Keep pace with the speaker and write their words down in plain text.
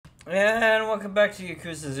And welcome back to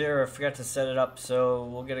Yakuza 0. I forgot to set it up, so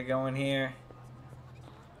we'll get it going here.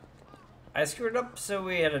 I screwed up, so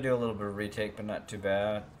we had to do a little bit of retake, but not too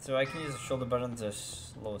bad. So I can use the shoulder button to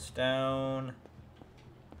slow us down.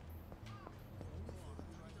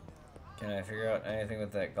 Can I figure out anything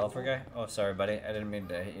with that golfer guy? Oh, sorry, buddy. I didn't mean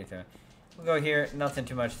to hit you too. We'll go here. Nothing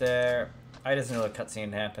too much there. I just know the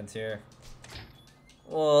cutscene happens here.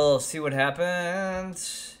 We'll see what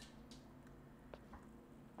happens.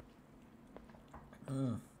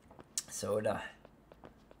 Soda.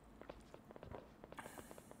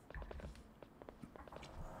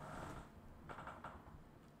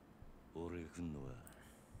 俺が来んのは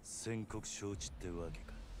宣告承知ってわけ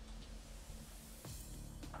か。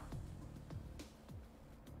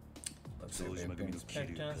総島組の桐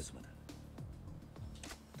生一馬だ。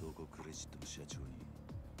どこクレジットの社長に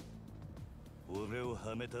俺を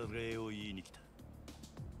はめた礼を言いに来た。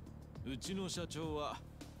うちの社長は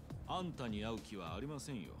あんたに会う気はありま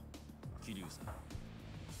せんよ、桐生さん。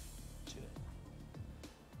じゃ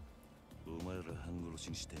あお前ら半殺し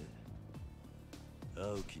にして会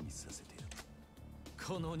う気にさせてやる。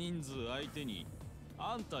この人数相手に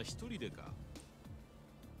あんた一人でか。あ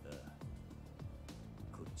あ、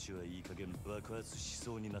こっちはいい加減爆発し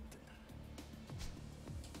そうになってん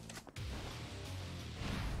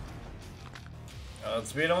だ。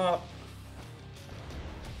Let's beat him up.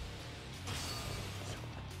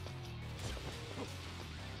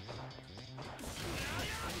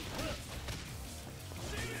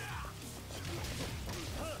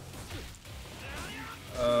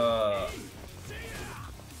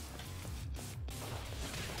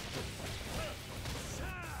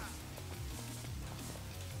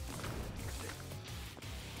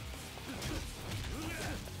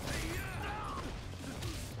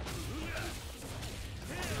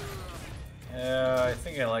 Yeah, I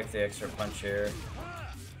think I like the extra punch here.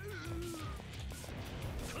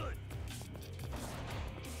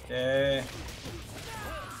 Okay.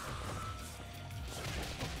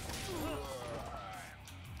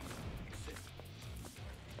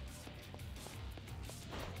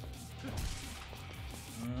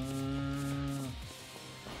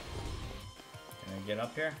 Can I get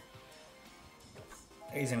up here?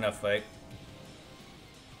 Easy enough fight.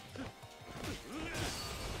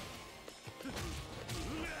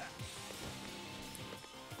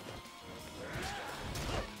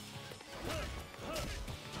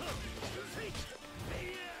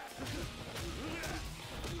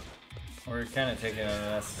 We're kind of taking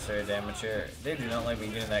unnecessary damage here. They do not like me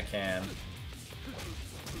getting that can.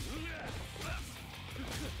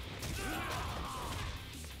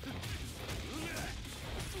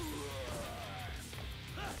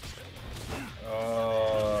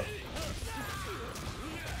 Oh.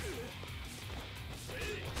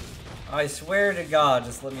 I swear to God,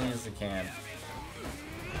 just let me use the can.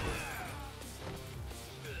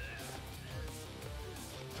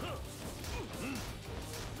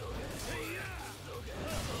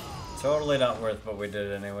 Totally not worth what we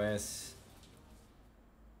did anyways.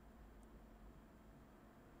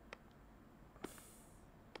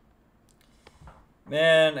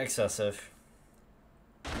 Man, excessive.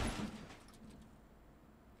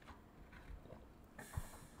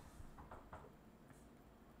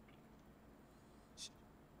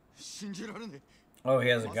 Oh, he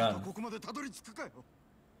has a gun. あ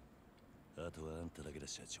とはあんただけだ、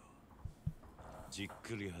社長。じっ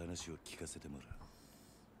くり話を聞かせてもらう。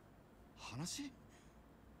話？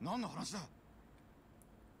何の話だ？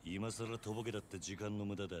今さらとぼけだって時間の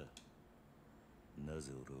無駄だ。な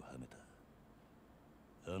ぜ俺をはめ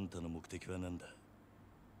た？あんたの目的は何だ？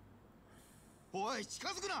おい、近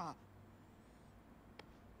づくな！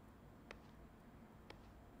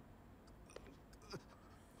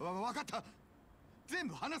わかった。全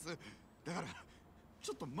部話す。だから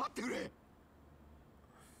ちょっと待ってくれ。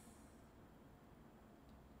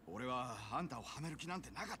俺はあんたをはめる気なんて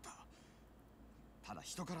なかった。ただ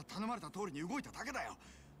人から頼まれた通りに動いただけだよ。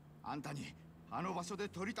あんたにあの場所で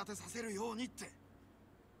取り立てさせるようにって。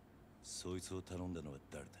そいつを頼んだのは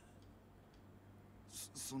誰だ？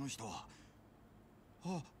その人は。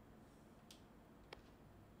あ。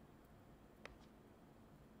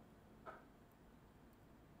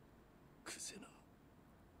クゼ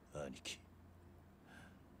の兄貴。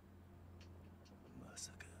ま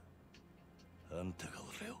さかあんたが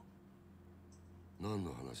俺を。何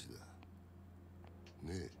の話だ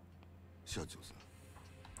ねえ、社長さん。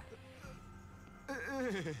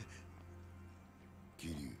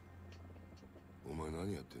桐生、お前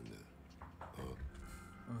何やってんだよ。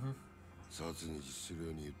あ、殺に実するよ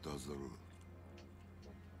うに言ったはずだろう。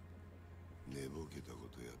寝ぼけたこ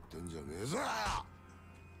とやってんじゃねえぞ。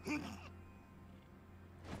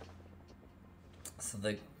So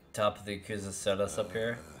the top of the Yakuza set us up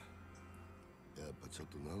here. やっぱちょっ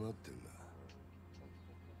となまってんな。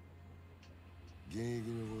現役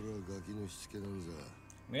の頃はガキのしつけなんざ。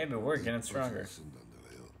 Maybe we're getting stronger. 済んだんだ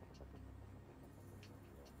がよ。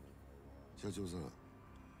社長さん、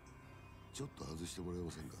ちょっと外してもらえ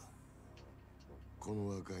ませんか。この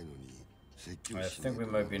若いのに説教 I しない think we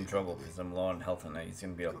might be in trouble because I'm low on health and he's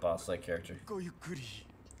gonna be a boss-like character. ごゆっくり。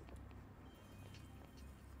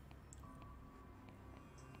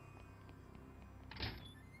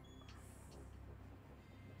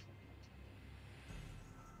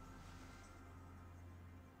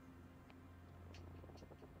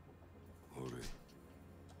俺。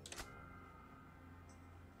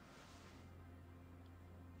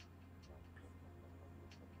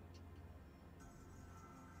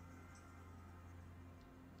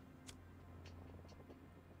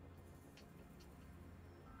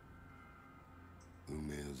う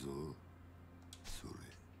めえぞ。そ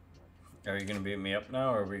れ。 Are you gonna beat me up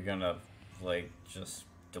now, or are we gonna, like, just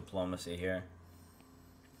diplomacy here?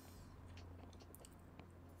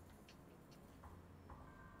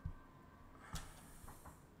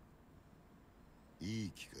 いい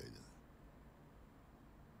機会だ。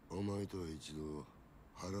お前とは一度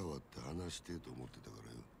腹割って話してと思ってたか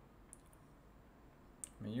らよ。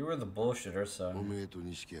 I mean, you were the bullshitter, so. おめえと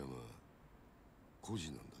錦山孤児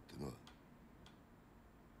なんだってな。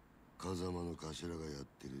風間の頭がやっ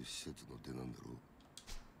てる施設の出なんだろう。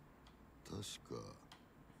確か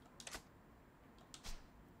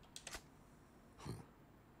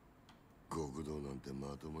極道なんて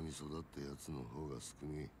まともに育ったやつの方が少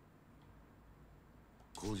ねえ。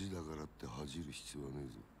孤児だからって恥じる必要はねえ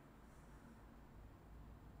ぞ。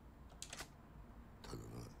ただな、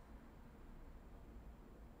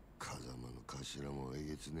風間の頭もえ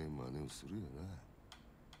げつねえ真似をするよな。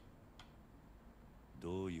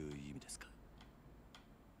どういう意味ですか。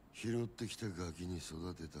拾ってきたガキに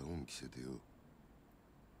育てた恩着せてよ。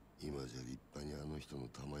今じゃ立派にあの人の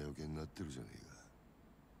玉よけになってるじゃねえか。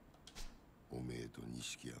おめえと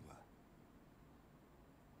錦山。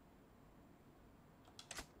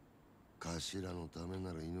頭のため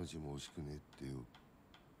なら命も惜しくねえってよ。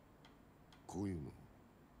こういうの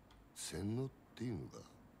洗脳っていうのか。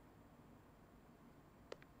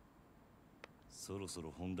そろそ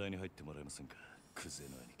ろ本題に入ってもらえませんか、クゼ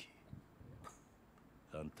の兄貴。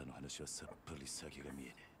あんたの話はさっぱり先が見え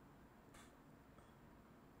ねえ。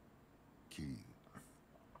キリ、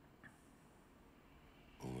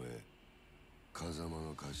お前風間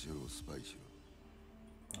の頭をスパイしろ。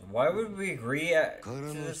 Why would we agree to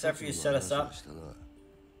this after you set us up?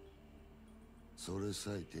 それ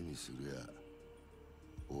さえ手にすりゃ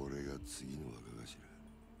俺が次の若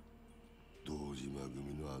頭、堂島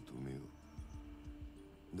組の跡目を。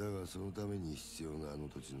だがそのために必要なあの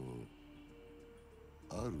土地の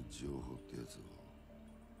ある情報ってやつを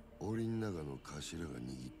檻の中の頭が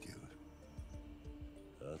握ってやが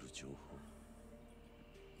る。ある情報。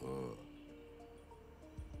あ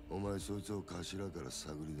あ、お前そいつを頭から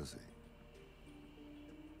探り出せ。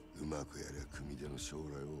うまくやりゃ組手の将来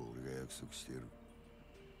を俺が約束してやる。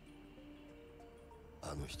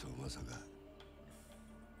あの人はまさか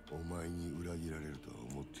お前に裏切られるとは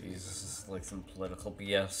思っている。 Jesus, like some political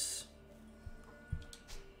BS.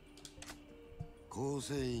 構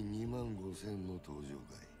成員2万5,000の登場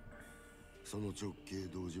会。その直系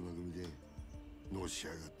堂島組でのし上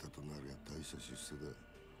がったとなるや大した出世だ。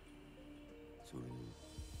それに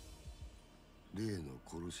例の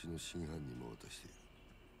殺しの真犯人も渡して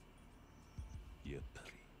いる。やっぱ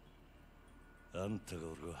りあんたが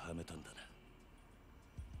俺をはめたんだな。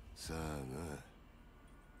さあ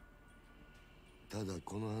な。ただ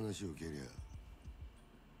この話を蹴りゃ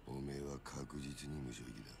おめえは確実に無所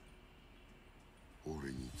行きだ。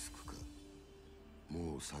俺につくか、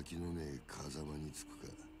もう先のねえ風間につくか、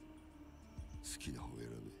好きな方選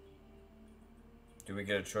Do we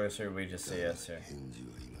get a choice or do we just べ。 say yes here? 返事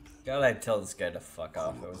は今だ。 God, I'd tell this guy to fuck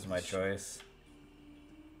off. It was my choice.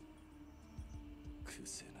 ク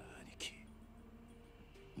ゼな兄貴。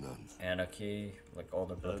なんだ。 Anarchy, like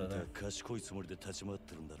older あ brother んた there. は賢いつもりで立ち回っ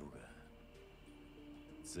てるんだろうが、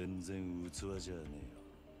全然器じゃね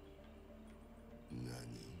えよ。何。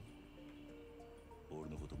俺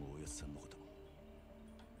のこともおやっさんのこと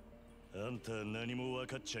も。あんたは何も分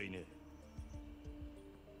かっちゃいね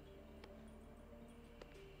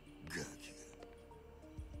ガキが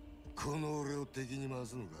この俺を敵に回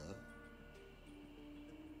すのか。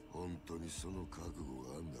本当にその覚悟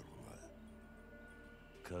があんだろ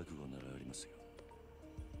え。覚悟ならありますよ。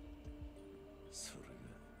それが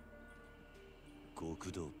極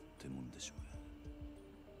道ってもんでしょうが。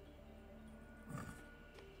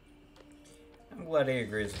glad he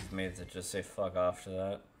agrees with me to just say fuck off to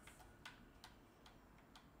that.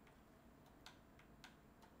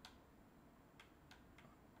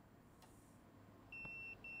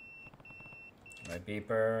 My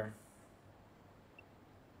beeper.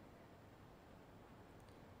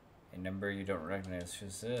 A number you don't recognize.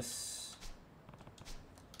 Who's this?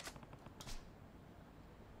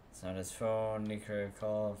 It's not his phone. Need to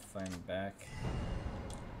call. Find back.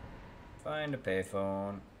 Find a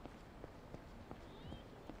payphone.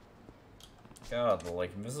 God, the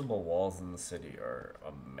like invisible walls in the city are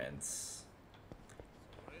immense.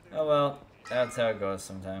 Oh well, that's how it goes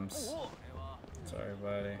sometimes. Sorry,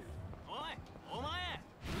 buddy.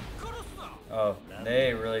 Oh,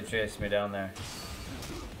 they really chased me down there.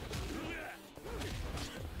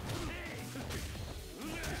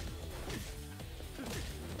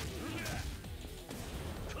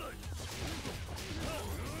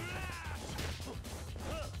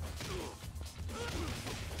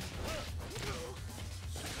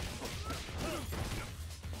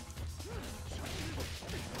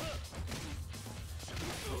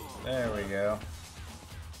 There we go.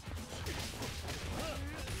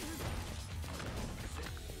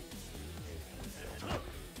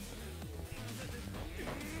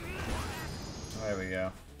 There we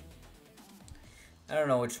go. I don't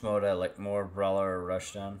know which mode I like more, Brawler or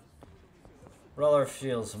Rushdown. Brawler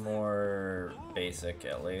feels more basic,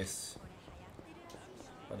 at least.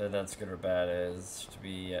 Whether that's good or bad is to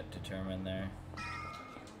be yet determined there.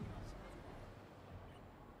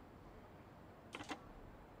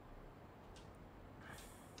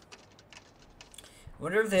 I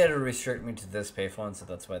wonder if they had to restrict me to this payphone, so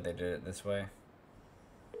that's why they did it this way.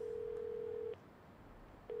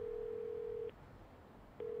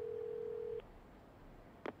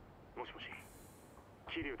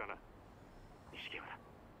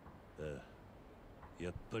 Ah, や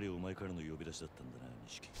っぱりお前からの呼び出しだったんだな、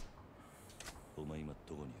錦。お前今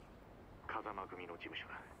どこにいる？風間組の事務所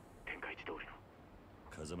だ。天下一通りの。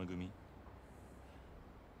風間組？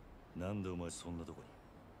なんでお前そんなとこ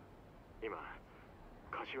に？今、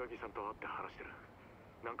柏木さんと会って話してる。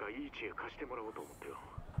なんかいい知恵貸してもらおうと思ってよ。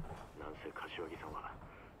なんせ柏木さんは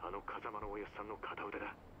あの風間のおやっさんの片腕だ。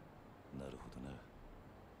なるほどな。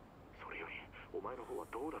それよりお前の方は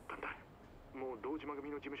どうだったんだ？もう堂島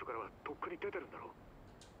組の事務所からはとっくに出てるんだろう。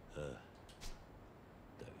ああ。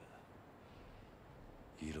だが、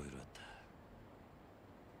いろいろあった。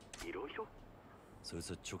いろいろ？そい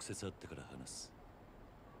つは直接会ってから話す。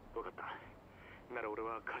分かった。なら俺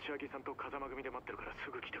は柏木さんと風間組で待ってるから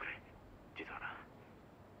すぐ来てくれ。実はな、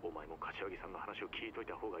お前も柏木さんの話を聞いとい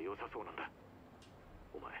た方が良さそうなんだ。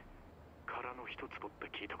お前、殻の一つぼっ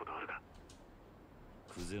て聞いたことあるか？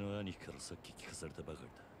久世の兄貴からさっき聞かされたばか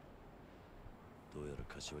りだ。どうやら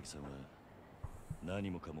柏木さんは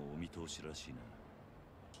何もかもお見通しらしいな。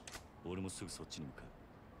俺もすぐそっちに向かう。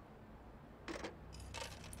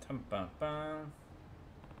パンパンパン。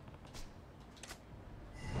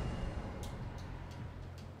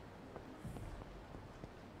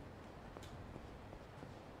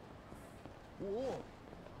おお。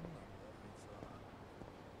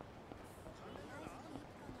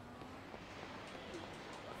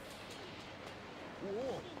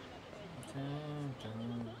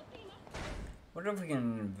Wonder if we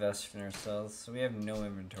can invest in ourselves. So we have no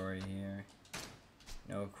inventory here.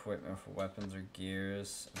 No equipment for weapons or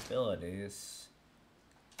gears. Abilities.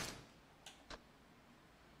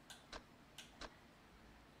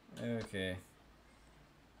 Okay.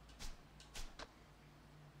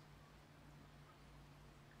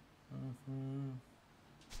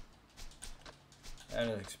 That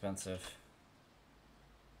is expensive.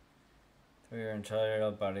 Throw your entire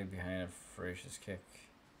body behind a ferocious kick.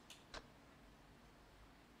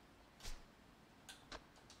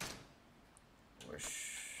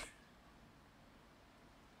 Whoosh.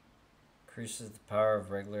 Increases the power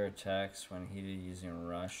of regular attacks when heated using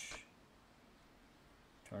rush.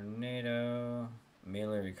 Tornado.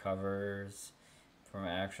 Melee recovers from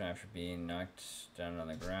action after being knocked down on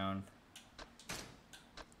the ground.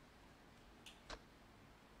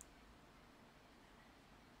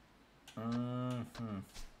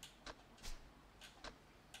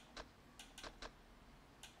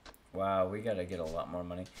 Wow, we gotta get a lot more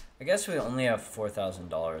money. I guess we only have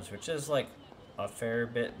 $4,000, which is like a fair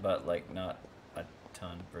bit, but like not a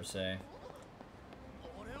ton per se.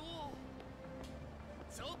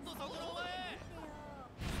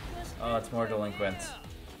 Oh, it's more delinquents.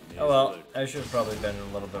 Oh well, I should have probably been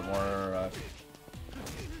a little bit more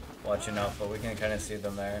watching out, but we can kind of see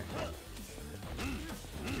them there.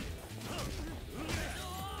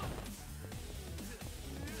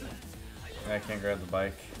 I can't grab the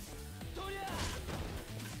bike.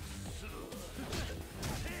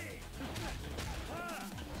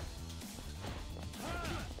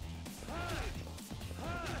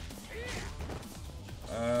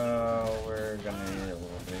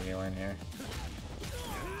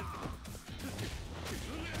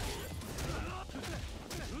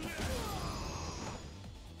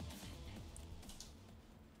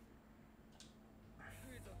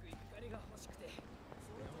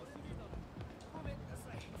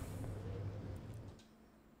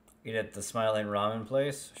 Eat at the Smiling Ramen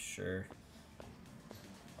place? Sure.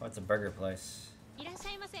 Oh, it's a burger place. いらっし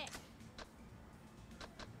ゃいませ。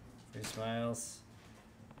 Free smiles.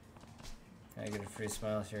 Can I get a free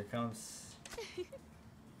smile? Here it comes.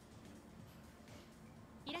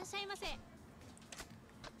 いらっしゃいませ。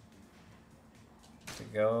 To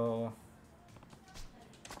go.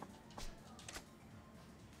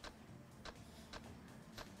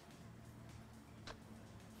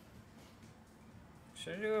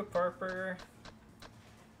 Should I do a pork burger?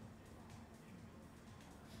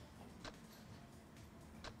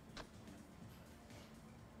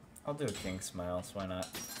 I'll do a king smiles, why not?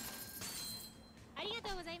 ありが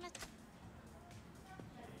とうございます。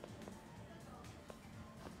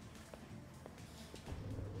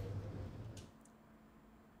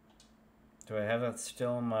 Do I have that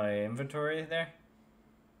still in my inventory there?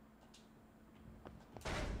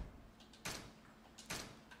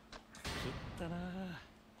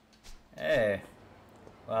 Hey.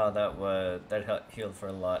 Wow, that healed for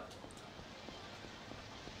a lot.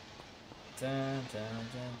 Dun, dun,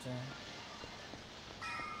 dun, dun.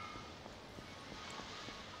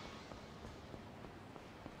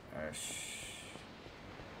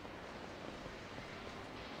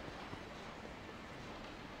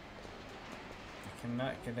 I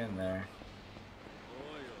cannot get in there.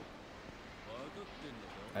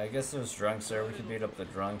 I guess there's drunks there. We can beat up the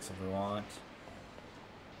drunks if we want.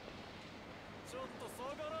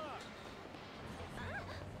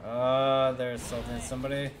 They're assaulting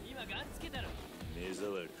somebody.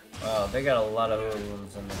 Wow, they got a lot of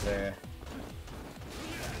wounds in this area.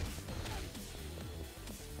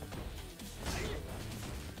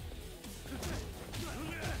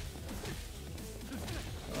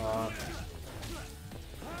 Come on.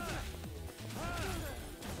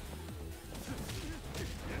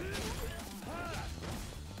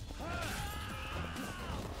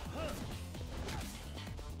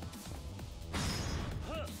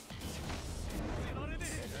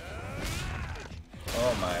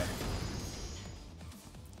 Oh my.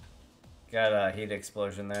 Got a heat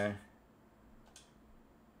explosion there.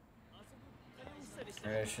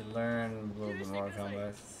 I should learn a little bit more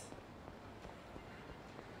combat.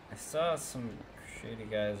 I saw some shady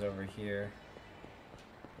guys over here.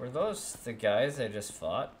 Were those the guys I just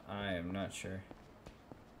fought? I am not sure.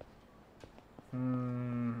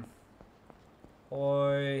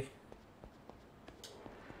 Oi.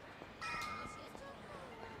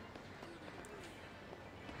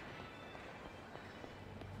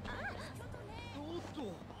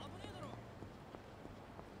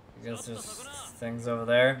 I guess there's things over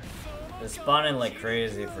there. They're spawning like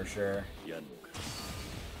crazy for sure.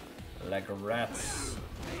 Like rats.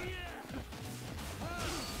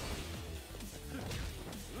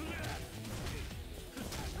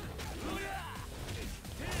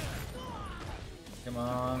 Come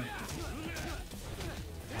on.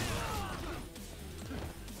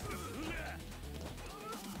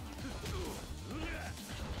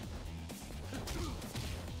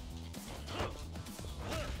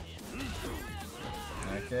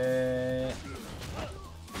 Okay.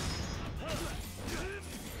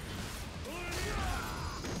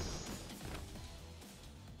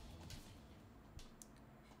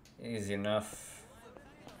 Easy enough.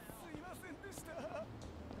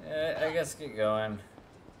 I guess get going.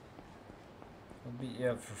 We'll beat you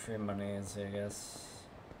up for free monies, I guess.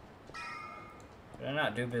 Did I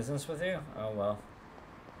not do business with you? Oh well.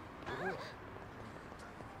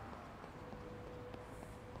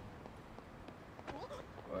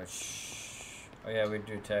 Oh yeah, we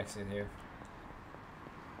do taxi here.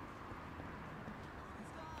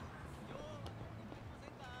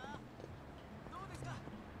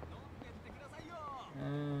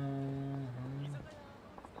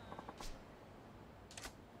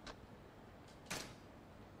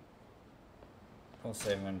 We'll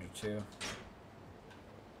save under 2.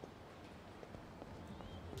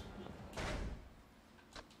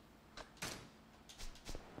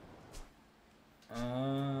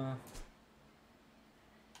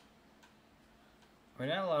 We're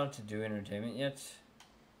not allowed to do entertainment yet.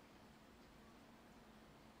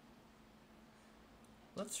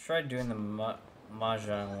 Let's try doing the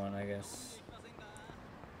Mahjong one, I guess. I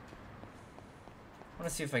want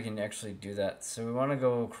to see if I can actually do that. So we want to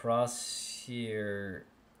go across here.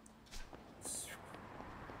 Let's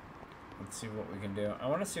see what we can do. I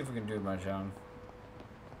want to see if we can do Mahjong.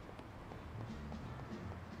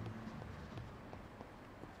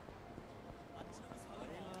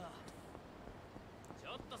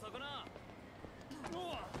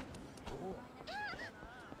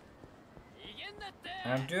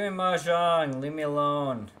 I'm doing Mahjong, leave me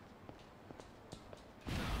alone.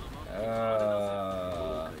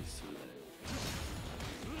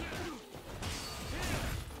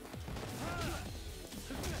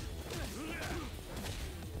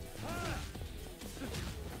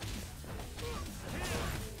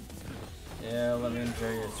 Yeah, let me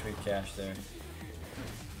enjoy your sweet cash there.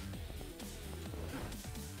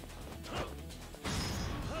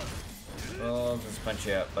 Well, I'll just punch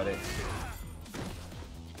you out, buddy.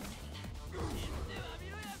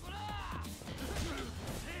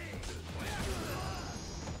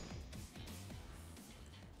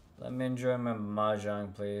 Let me enjoy my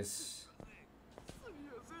mahjong, please.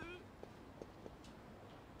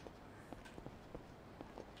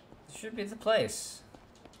 This should be the place.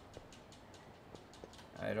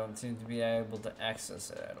 I don't seem to be able to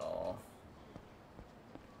access it at all.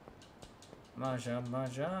 Mahjong,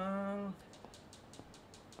 mahjong.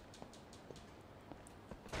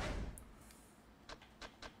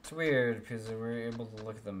 It's weird because we were able to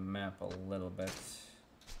look at the map a little bit.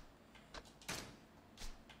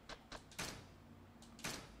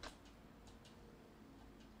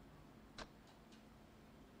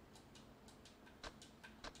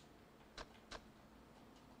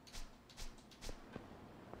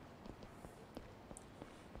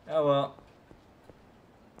 Oh well.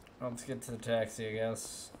 Let's get to the taxi, I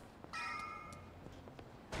guess.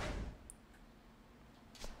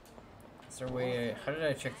 Is there a way? How did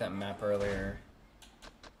I check that map earlier?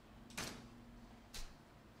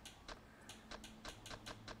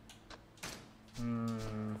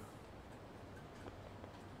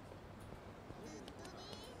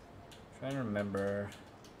 Trying to remember.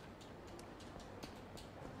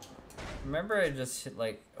 Remember I just hit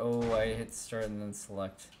like, oh, I hit start and then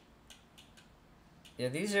select. Yeah,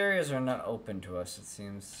 these areas are not open to us, it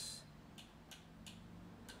seems.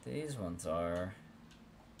 These ones are.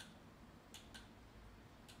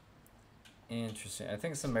 Interesting. I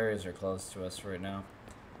think some areas are close to us right now.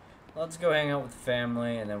 Let's go hang out with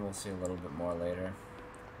family and then we'll see a little bit more later.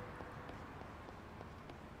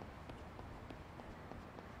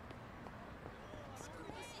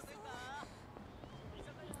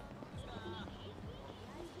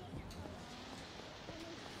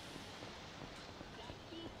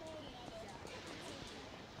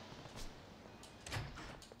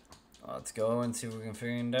 Let's go and see if we can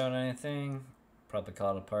figure out anything. Probably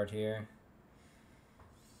caught apart here.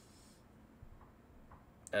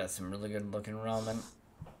 That's some really good looking ramen.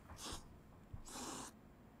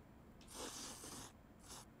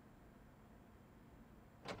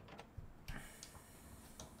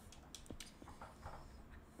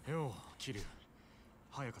 Yo, Kiryu.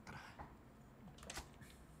 早かったな。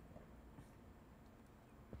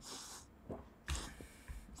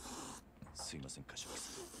すいません、柏木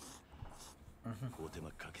さん。お手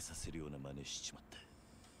間かけさせるような真似しちまった。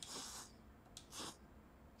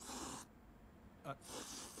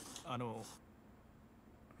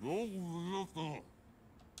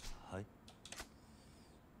はい。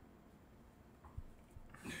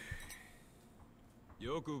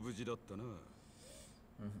よく無事だったな。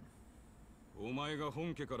お前が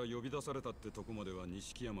本家から呼び出されたってとこまでは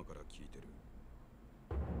錦山から聞いてる。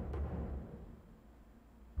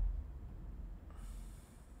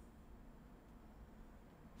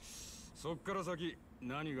そっから先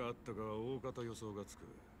何があったかは大方予想がつく。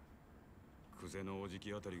久世のおじ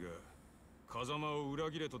きあたりが風間を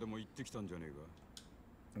裏切れとでも言ってきたんじゃねえか。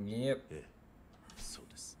Yep. ええ、そう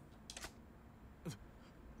です。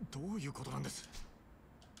どういうことなんです？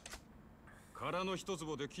殻の一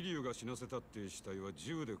坪で桐生が死なせたっていう死体は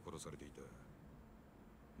銃で殺されていた。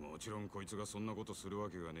もちろんこいつがそんなことする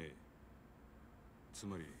わけがねえ。つ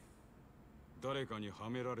まり誰かには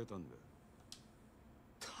められたんだ。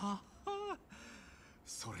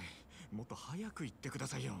それもっと早く言ってくだ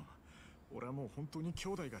さいよ。俺はもう本当に兄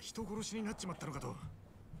弟が人殺しになっちまったのかと。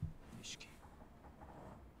錦、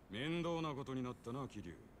面倒なことになったな桐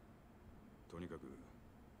生。とにかく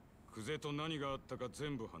久世と何があったか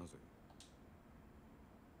全部話せ。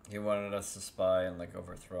He wanted us to spy and like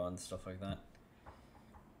overthrow and stuff like that.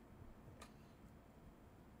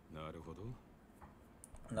 なるほど。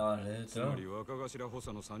なるほど。つまり若頭補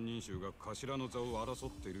佐の三人衆が頭の座を争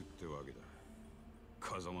っているってわけだ。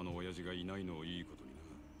風間の親父がいないのをいいことにな。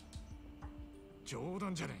冗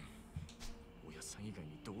談じゃねえ。親さん以外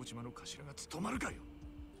に堂島の頭が務まるかよ。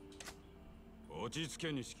落ち着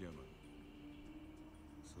け錦山。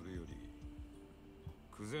それより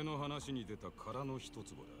久世の話に出た殻の一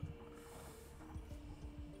坪だ。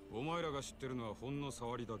お前らが知ってるのはほんの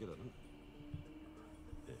触りだけだな。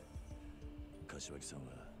ええ、柏木さんは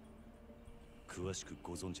詳しく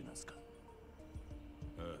ご存知なんすか？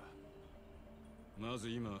ああ、まず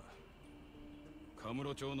今カム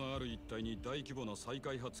ロ町のある一帯に大規模な再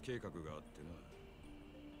開発計画があってな。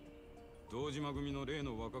堂島組の例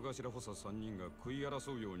の若頭補佐3人が食い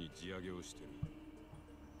争うように地上げをしてる。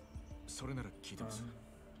それなら聞いてます。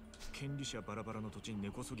権利者バラバラの土地に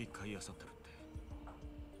根こそぎ買い漁ってるって。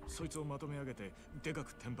そいつをまとめ上げてでかく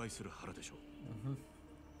転売する腹でしょ。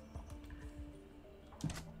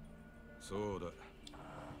そうだ。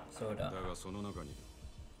そうだ。だがその中に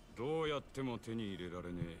どうやっても手に入れら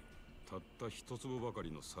れねえたった一坪ばか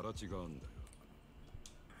りの更地があんだよ。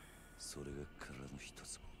それが殻の一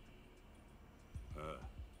坪。ああ。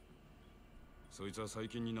そいつは最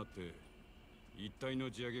近になって一帯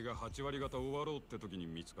の地上げが8割方終わろうって時に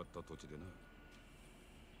見つかった土地で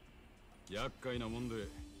な。厄介なもんで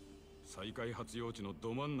再開発用地の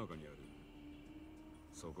ど真ん中にある。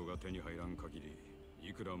そこが手に入らん限り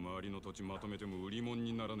いくら周りの土地まとめても売り物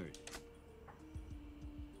にならねえ。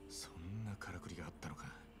そんなからくりがあったの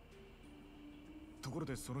か。ところ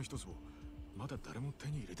でその一坪まだ誰も手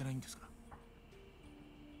に入れてないんですか？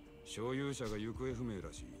所有者が行方不明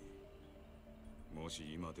らしい。もし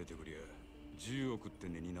今出てくりゃ10億って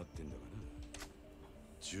値になってんだがな。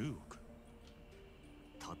10億？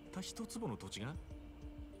たった一坪の土地が？な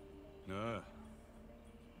あ。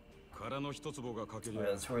殻の一坪がかけりゃ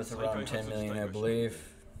It's worth around 10 million, I believe.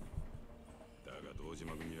 だが堂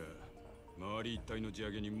島組は周り一帯の地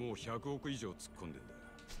上げにもう100億以上突っ込んでんだ。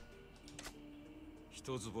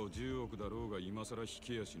一坪10億だろうが今さら引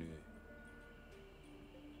けやしねえ。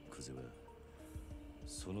クゼは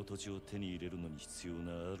その土地を手に入れるのに必要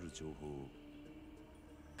なある情報を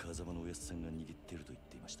風間のおやつさんが握っていると言っ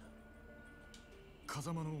ていました。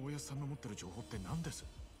風間のおやつさんの持ってる情報って何です？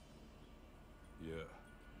え。いや、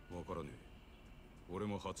わからねえ。俺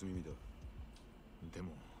も初耳だ。で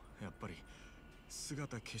もやっぱり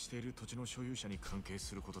姿消している土地の所有者に関係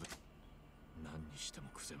することで、何にしても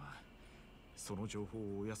クゼはその情報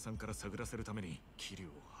をおやっさんから探らせるために桐生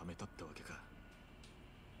をはめたってわけか。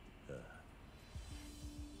ああ。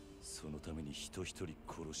そのために人一人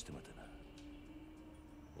殺してまたな。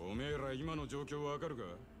おめえら今の状況わかるか？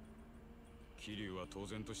桐生は当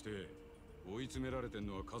然として追い詰められてん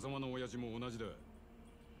のは風間の親父も同じだ。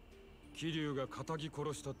桐生が仇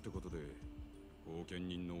殺したってことで後見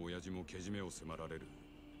人の親父もけじめを迫られる。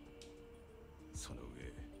その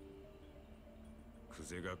上ク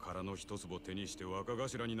ゼが殻の一坪手にして若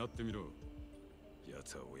頭になってみろ。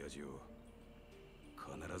奴は親父を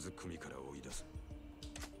必ず組から追い出す。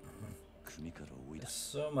組から追い出 There's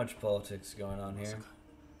す。 so much politics going on ま here. さか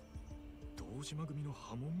堂島組の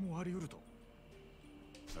波紋もあり得ると？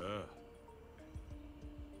ああ。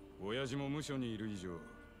親父も無所にいる以上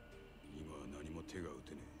今は何も手が打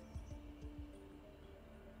てね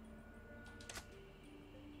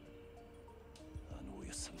あのお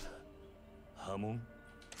やつさんが波紋？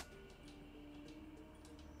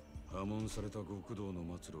破門された極道の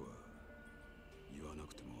末路は言わな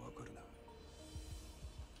くてもわかるな。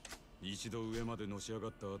一度上までのし上が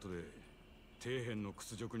った後で底辺の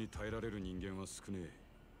屈辱に耐えられる人間は少ねえ。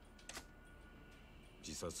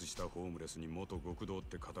自殺したホームレスに元極道っ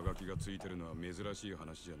て肩書きがついてるのは珍しい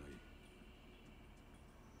話じゃな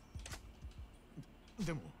い。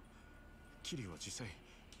でも桐生は実際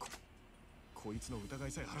こいつの疑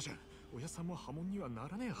いさえ晴らしゃおやっさんも波紋にはな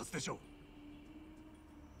らねえはずでしょう。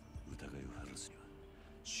疑いを晴らすには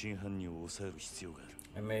真犯人を抑える必要がある。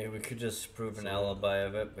I mean, we could just prove an alibi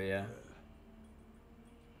of it, but yeah.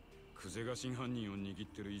 クゼが真犯人を握っ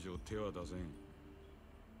てる以上手は出せん。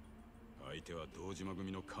相手は堂島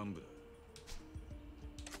組の幹部だ。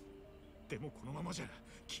でもこのままじゃ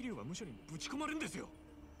桐生は無所にぶち込まれるんですよ。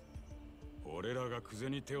俺らがクゼ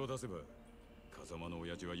に手を出せば風間の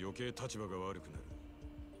親父は余計立場が悪くなる。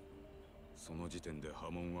その時点で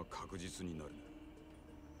波紋は確実になる。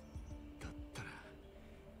だったら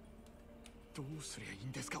どうすりゃいい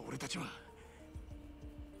んですか俺たちは。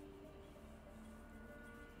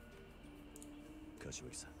柏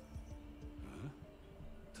木さん、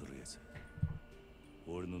とりあえず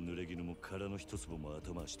俺の濡れ衣も殻の一粒も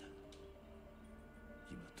後回しだ。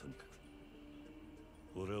今とにかく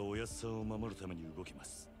俺はおやっさんを守るために動きま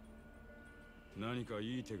す。何か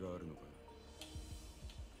いい手があるのか？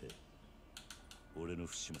ええ、俺の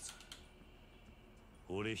不始末は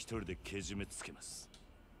俺一人でけじめつけます。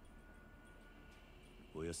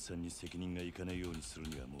おやっさんに責任がいかないようにする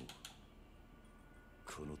にはもう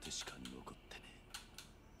この手しか残ってねえ。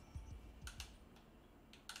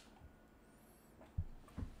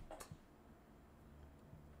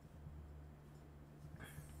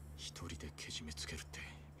一人でけじめつけるって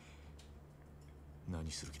何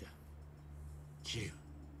する気だ桐生。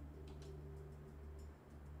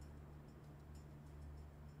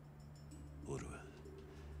俺は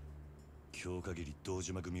今日限り堂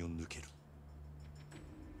島組を抜ける。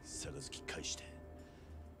杯返して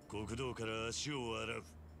極道から足を洗う。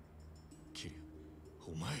桐生、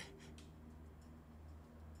お前。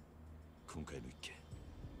今回の一件、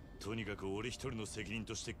とにかく俺一人の責任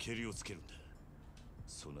としてケリをつけるんだ。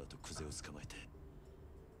その後クゼを捕まえて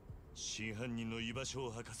真犯人の居場所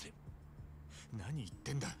を吐かせ。何言っ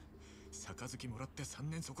てんだ。杯もらって3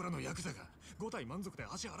年そこらのヤクザが5体満足で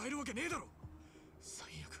足洗えるわけねえだろ。最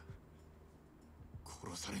悪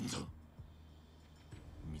殺されんぞ。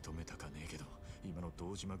認めたかねえけど今の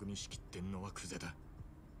堂島組仕切ってんのはクゼだ。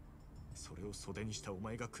それを袖にしたお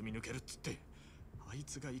前が組み抜けるっつってあい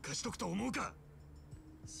つが生かしとくと思うか。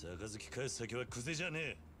杯返す先はクゼじゃね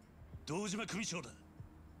え、堂島組長だ。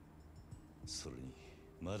それに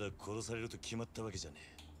まだ殺されると決まったわけじゃね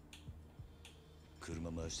え。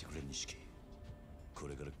車回してくれ錦。こ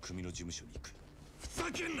れから組の事務所に行く。ふ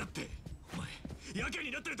ざけんなって。お前やけ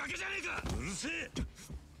になってるだけじゃねえか。うるせえ。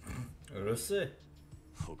うるせえ。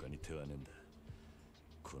他に手はねえんだ。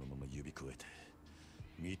このまま指くわえて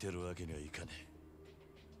見てるわけにはいかね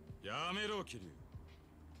え。やめろ桐生。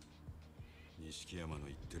錦山の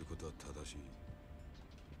言ってることは正しい。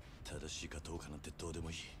正しいかどうかなんてどうで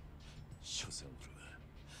もいい。所詮俺は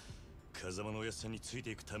風間のおやっさんについ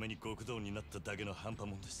ていくために極道になっただけの半端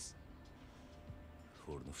もんです。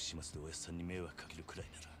俺の不始末でおやっさんに迷惑かけるくらい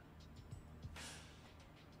なら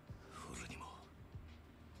俺にも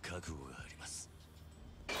覚悟があります。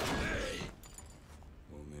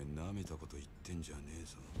おめえなめたこと言ってんじゃねえ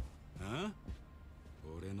ぞ。あ？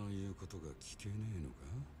俺の言うことが聞けねえの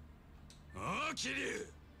か？ああ桐生。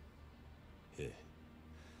ええ、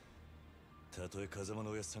たとえ風間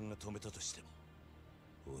のおやっさんが止めたとしても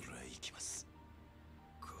俺は行きます。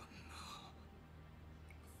こんな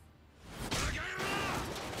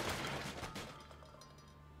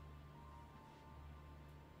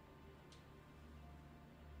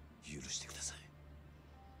許してください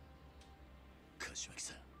柏木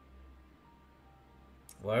さん。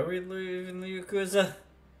 Why are we leaving the Yakuza?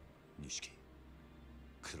 錦、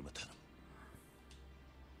車頼む。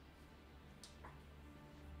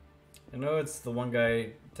I know it's the one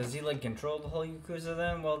guy. Does he like control the whole Yakuza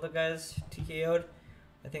then while the guy's TKO'd?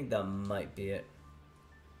 I think that might be it.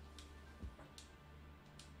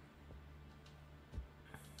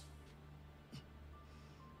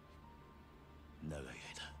 長い間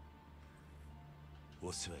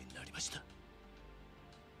お世話になりました。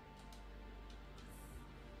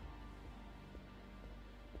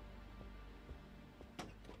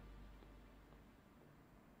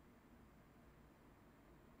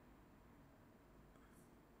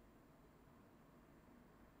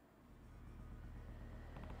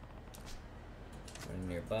Right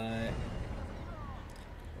nearby.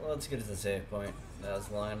 Well, let's get to the save point. That was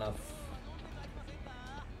long enough.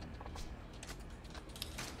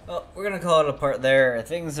 Well, we're gonna call it a part there.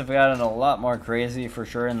 Things have gotten a lot more crazy for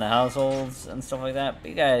sure in the households and stuff like that. But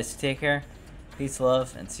you guys take care. Peace,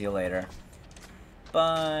 love, and see you later.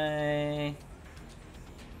 Bye.